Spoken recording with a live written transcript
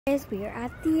Guys, we are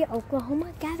at the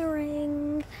Oklahoma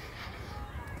Gathering.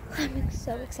 I'm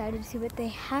so excited to see what they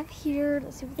have here.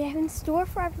 Let's see what they have in store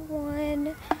for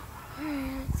everyone.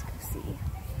 Alright, let's go see.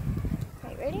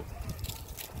 Okay, ready?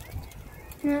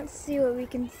 Let's see what we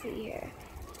can see here.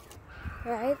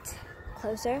 Right,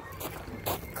 closer.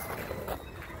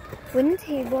 Wooden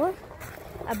table,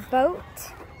 a boat,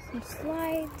 some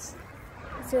slides.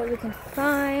 Let's see what we can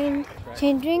find.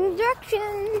 Changing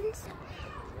directions.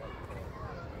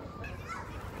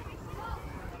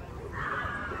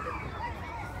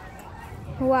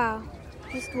 Wow,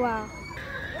 just wow.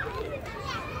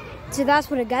 So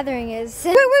that's what a gathering is.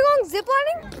 Wait, we're going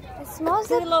ziplining? A small See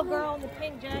zip. the little girl in the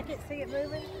pink jacket, see it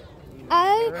moving? Yeah,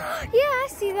 I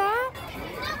see that.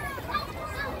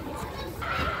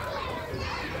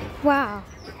 Wow.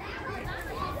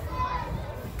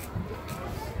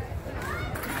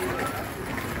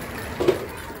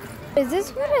 Is this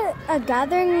what a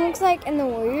gathering looks like in the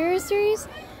Warriors series?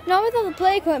 Not with all the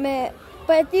play equipment,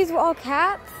 but if these were all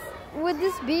cats, would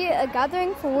this be a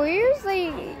gathering for Warriors?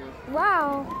 Like,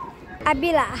 wow. I'd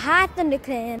be like, hi Thunder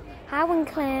Clan, hi Wind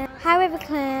Clan, hi River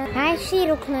Clan, hi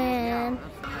Shadow Clan.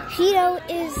 Shadow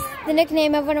is the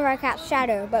nickname of one of our cats,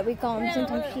 Shadow, but we call him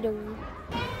sometimes Shadow.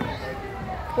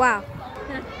 Wow.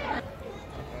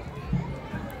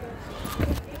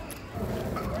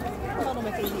 Hold on,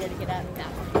 it's easier to get out of that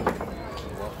one.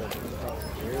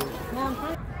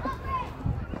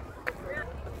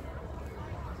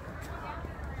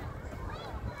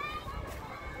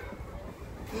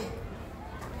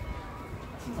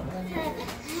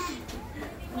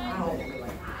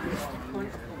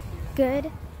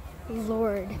 Good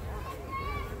Lord.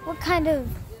 What kind of,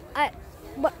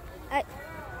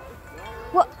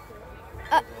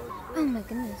 oh my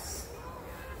goodness.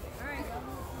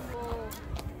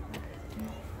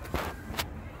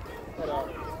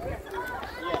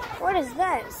 What is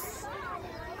this?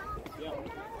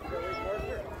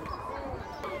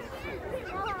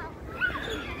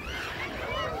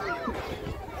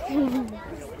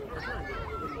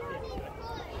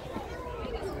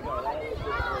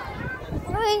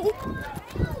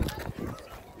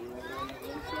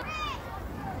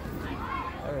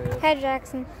 Hey,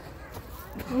 Jackson.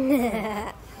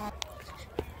 Can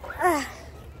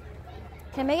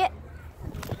I make it?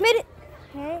 Made it.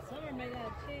 Okay.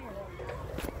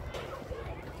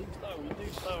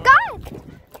 God!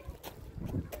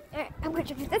 Alright, I'm gonna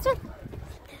try this one.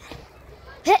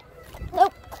 Hit.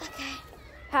 Nope. Okay.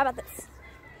 How about this?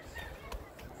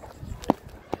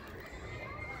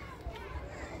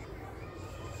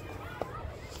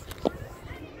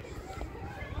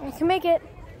 I can make it.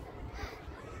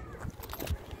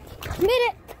 Made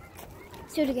it.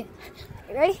 Let's do it again.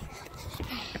 You ready?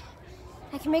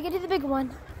 I can make it to the big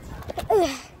one.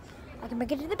 I can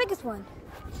make it to the biggest one.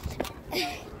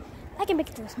 I can make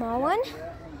it to the small one,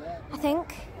 I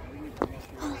think.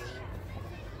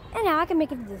 And now I can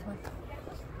make it to this one.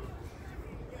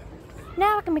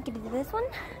 Now I can make it to this one.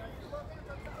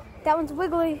 That one's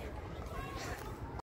wiggly.